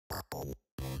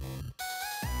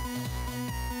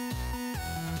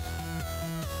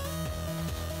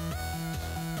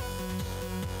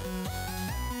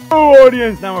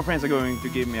Audience, now my friends are going to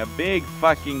give me a big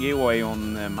fucking giveaway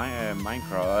on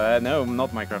Minecraft. No,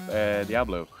 not Minecraft,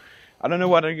 Diablo. I don't know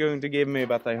what they're going to give me,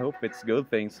 but I hope it's good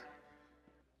things.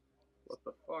 What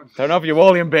the fuck? Turn off your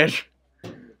volume, bitch!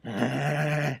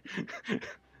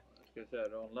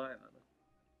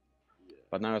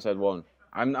 But now I said one.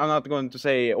 I'm not going to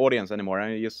say audience anymore.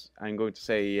 I'm going to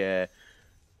say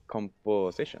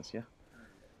compositions.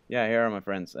 Yeah. Here are my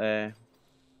friends. Yeah.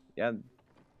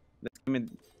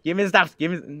 Give me stuff.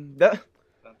 Give me.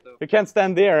 You can't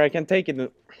stand there. I can take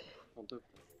it.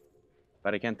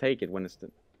 But I can't take it when it's.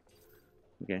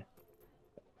 Okay.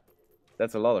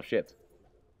 That's a lot of shit.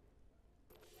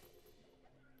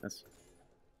 That's.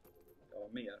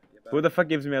 Who the fuck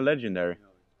gives me a legendary?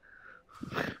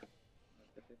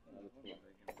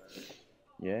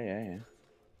 Yeah.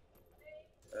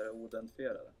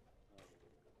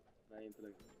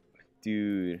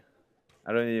 Dude,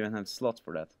 I don't even have slots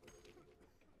for that.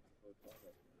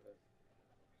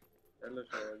 Eller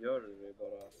så gör du det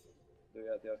bara. Du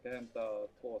vet, jag ska hämta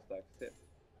 2 stacks till.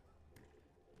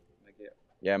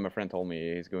 Yeah, my friend told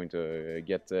me he's going to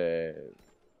get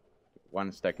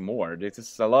 1 stack more. This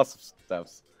is a lot of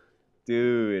stuffs.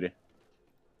 Dude.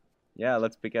 Yeah,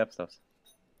 let's pick up stuff.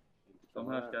 De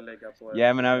här ska jag lägga på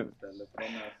yeah, men I... istället, för de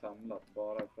är samlat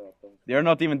bara för att de... They're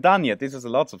not even done yet. This is a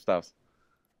lot of stuff.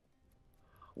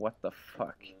 What the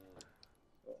fuck?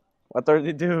 What are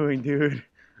they doing, dude?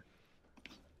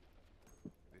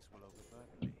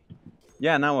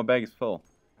 Yeah, now my bag is full.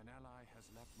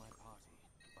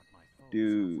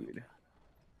 Dude.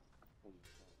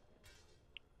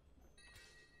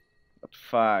 What the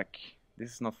fuck?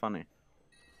 This is not funny.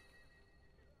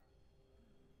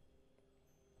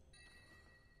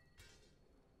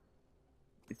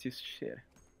 It's just shit.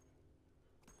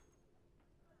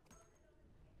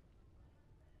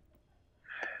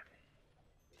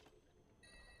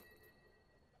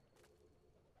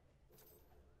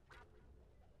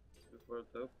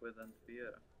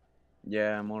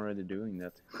 Yeah, I'm already doing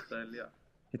that.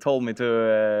 He told me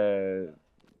to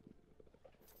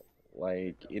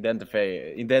like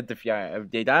identify.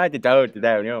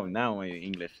 Now my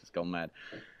English has gone mad.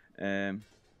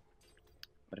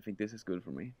 But I think this is good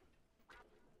for me.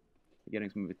 Getting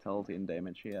some vitality and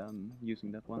damage. Yeah, I'm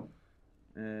using that one.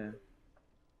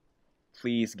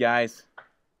 Please, guys.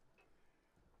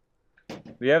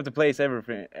 We have to place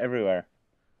everything everywhere.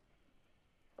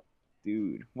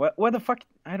 Dude, what the fuck?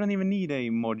 I don't even need a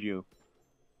module.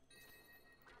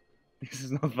 This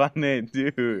is not funny,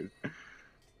 dude.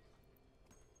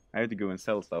 I have to go and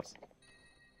sell stuff.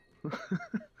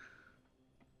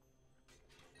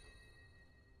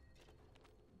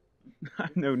 I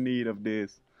have no need of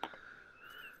this.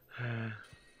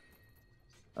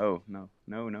 Oh, no.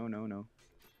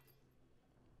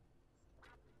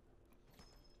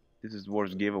 This is the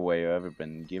worst giveaway I've ever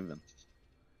been given.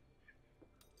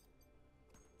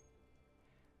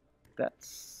 That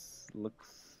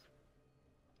looks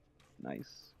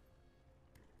nice.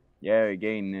 Yeah,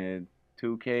 again,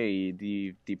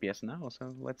 2k DPS now,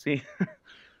 so let's see.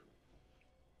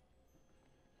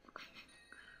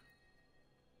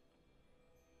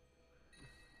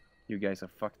 You guys are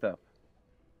fucked up.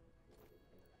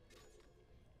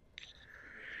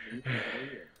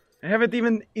 I haven't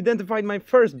even identified my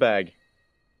first bag.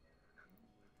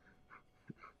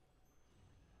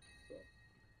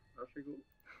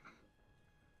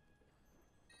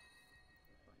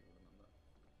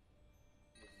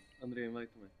 André,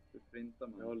 invite mig. Du printar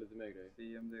mig. Jag har lite mer grejer.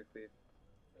 CMD-chef.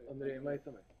 André,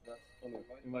 invite mig.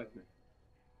 Invite me.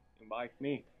 Invite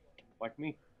me. Invite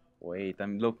me. Wait,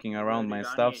 I'm looking around my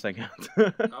stuffs again. I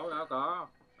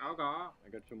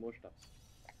got some more stuff.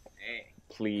 Hey.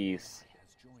 Please.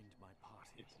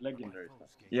 It's legendary stuff.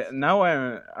 Yeah, now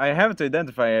I have to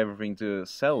identify everything to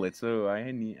sell it, so I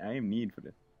have need for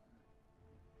this.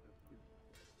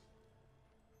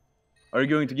 Are you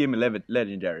going to give me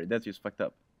legendary? That's just fucked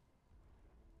up.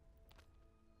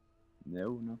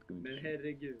 No, not going to. Men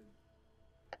herregud.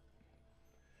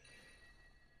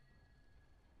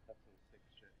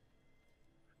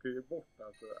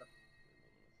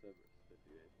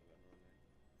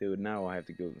 Dude, now I have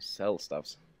to go and sell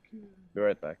stuff. Be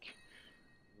right back.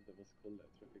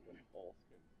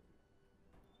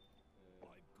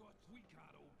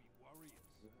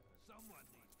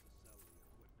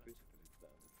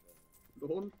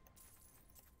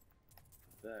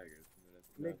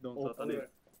 Lägg dem så att han är...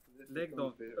 Lägg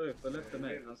dem följ efter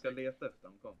mig. Han ska leta efter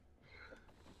dem. Kom.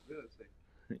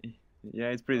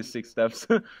 Yeah, it's pretty sick steps.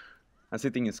 I'm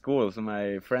sitting in school, so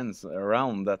my friends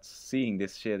around that's seeing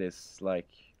this shit is like,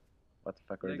 what the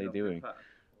fuck are they doing?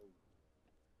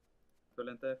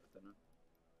 Följ inte efter nu.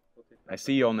 I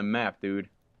see you on the map, dude.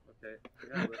 Okej,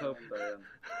 jag tar upp där igen.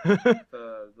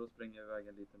 För då springer jag iväg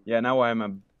en liten. Yeah, now I have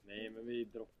my... Nej, men vi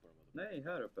droppar dem. Nej,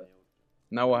 här uppe.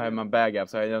 Now I have my bag up,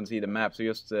 so I don't see the map. So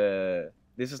just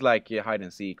this is like hide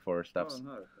and seek for stuffs.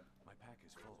 Ja, här uppe.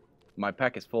 My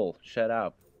pack is full. Shut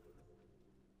up.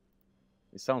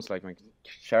 It sounds like my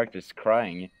character is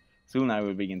crying. Soon I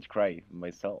will begin to cry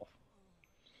myself.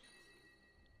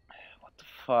 What the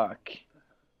fuck?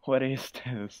 What is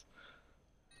this?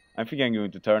 I think I'm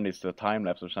going to turn this to a time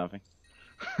lapse or something.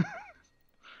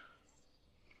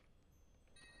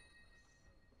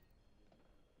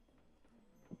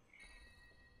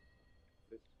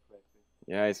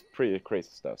 Yeah, it's pretty crazy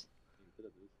stuff.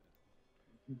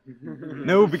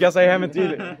 No, because I haven't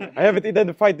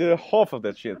identified the half of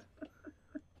that shit.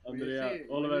 Andrea,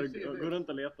 Oliver, gå runt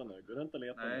och leta nu. Gå runt och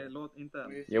leta. Nej, låt inte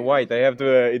än. Yeah, wait, I have to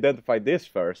identify this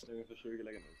first. Det är ungefär 20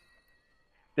 lägen nu.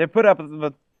 They put up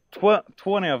about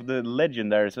 20 of the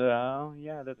legendaries, so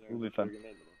yeah, that will be fun.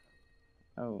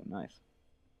 Oh, nice.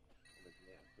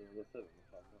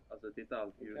 Alltså, titta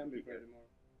allt ljus. Ja, det är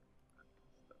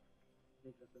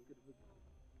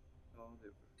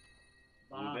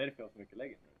Det är därför jag har så mycket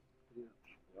lägen nu.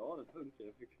 Ja, det funkar.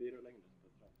 Jag fick 4 lägen.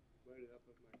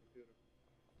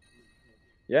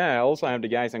 Yeah, I also have the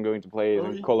guys I'm going to play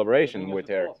in collaboration with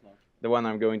here. The one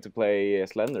I'm going to play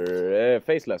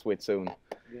Faceless with soon.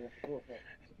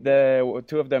 The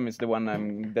 2 of them is the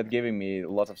one that giving me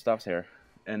lots of stuffs here,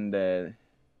 and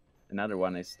another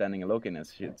one is standing alone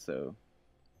as shit. So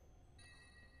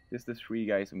this is the 3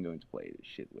 guys I'm going to play this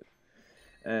shit with.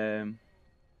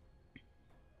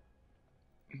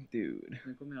 Dude.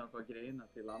 Nu kommer jag få grejerna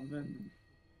till användning.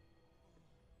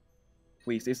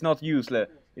 Please, it's not useless.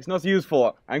 It's not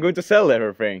useful. I'm going to sell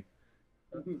everything.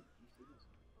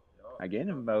 I gain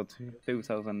about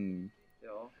 2,000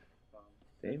 Ja, fan.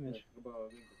 damage. Jag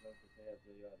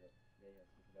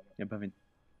behöver inte...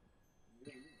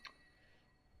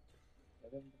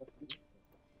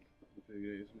 Det är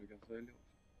grejer som du kan sälja.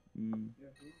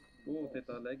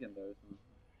 Titta lägendary.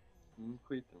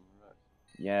 Skit i dem här.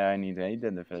 Yeah, I need to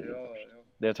identify it. Ja.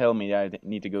 They're telling me I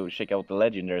need to go check out the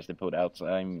legendaries they put out, so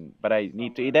but I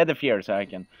need to identify so I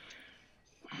can...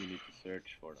 You need to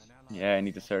search for them. Yeah, I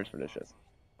need to search for this shit.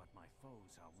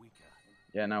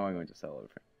 Yeah, now I'm going to sell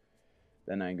everything.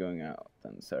 Then I'm going out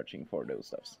and searching for those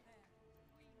stuffs.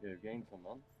 You gained some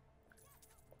month?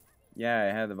 Yeah,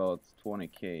 I had about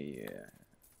 20k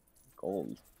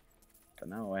gold. But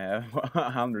now I have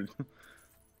 100.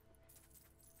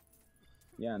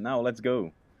 Yeah, now let's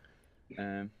go.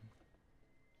 I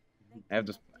have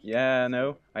to... Yeah,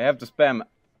 no. I have to spam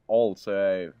all so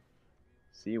I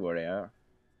see where they are.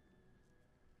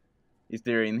 Is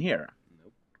there in here?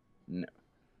 Nope. No.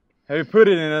 Have you put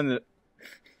it in under...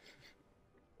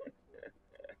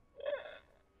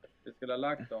 Vi skulle ha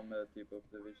lagt dem typ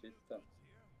uppe vid kistan.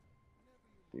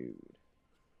 Dude.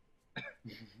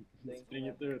 Spring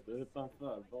inte ut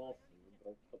utanför basen och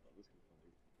droppa dem. Det skulle fan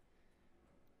ut.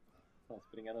 Fan,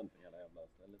 springa runt i hela jävla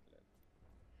stället.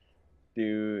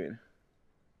 Dude.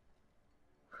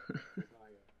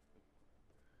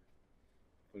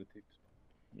 Får du tips?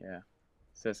 Yeah.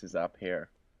 Says it's up here.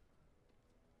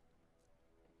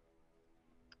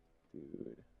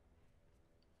 Dude.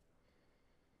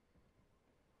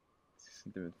 This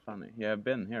isn't even funny. Yeah, I've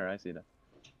been here, I see that.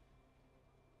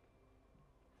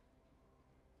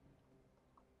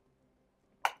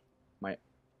 My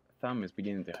thumb is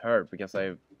beginning to hurt because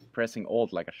I'm pressing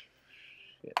Alt like a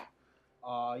shit.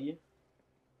 Aj.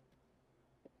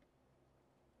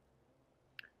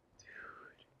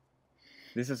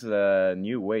 This is a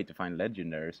new way to find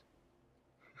legendaries.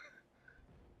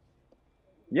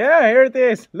 Yeah, here it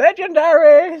is!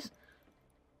 Legendaries!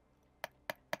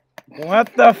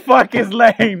 What the fuck is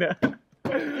laying? Jag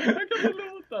kan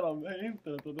låta dem, jag är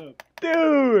internet och dött.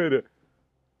 Dude!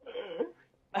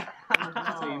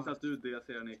 Säg inte att du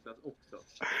DCar Niklas också.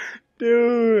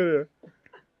 Dude!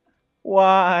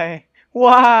 Why?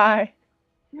 Why?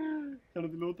 Kan du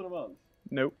inte låta dem alls?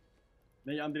 Nope.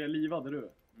 Nej, Andrea, livade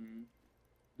du?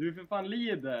 Du är för fan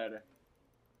lider!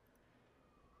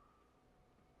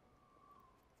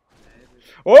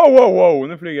 Whoa, whoa, whoa!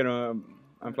 Nu flyger de.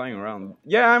 I'm flying around.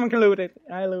 Yeah, I'm gonna loot it.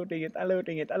 I looting it. I loot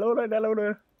it.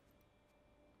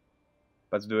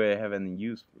 But do I have any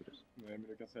use for this? Nej, men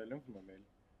du kan sälja dem för man vill.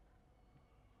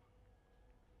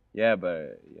 Yeah,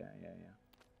 but yeah.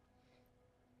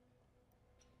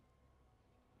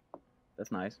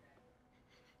 That's nice.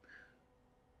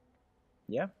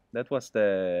 Yeah, that was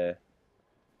the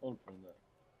Håll på den där.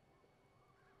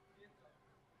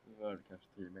 Nu hör du kanske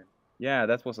 10 mil. Yeah,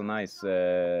 that was a nice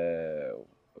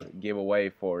giveaway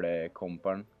for the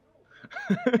compan.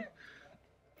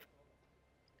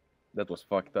 That was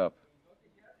fucked up.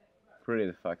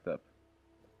 Pretty fucked up.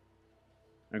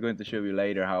 I'm going to show you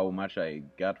later how much I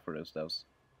got for those stuffs.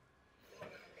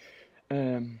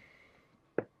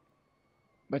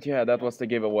 But yeah, that was the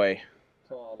giveaway.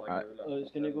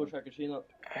 Ska ni gå och käka Kina?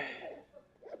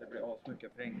 Det blir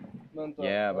asmycket pengar.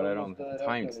 Yeah, but I don't have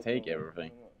time to take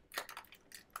everything.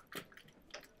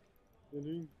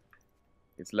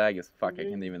 It's lag as fuck, I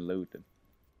can't even loot it.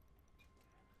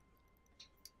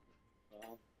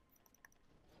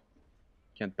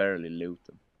 Can't barely loot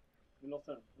them. Vi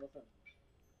låtsar den.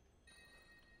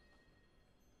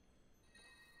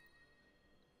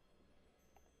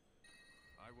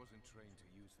 I wasn't trained to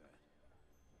use that.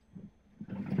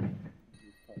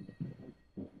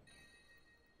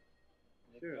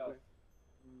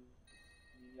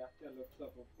 Min jacka luktar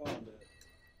fortfarande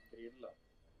grilla.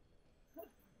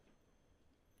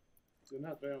 Den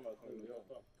här tröjan var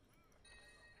 208.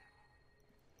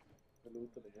 Jag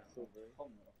lootade det så.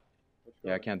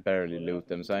 Yeah, I can't barely loot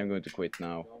them, so I'm going to quit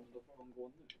now.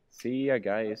 See ya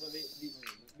guys.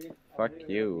 Fuck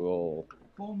you all.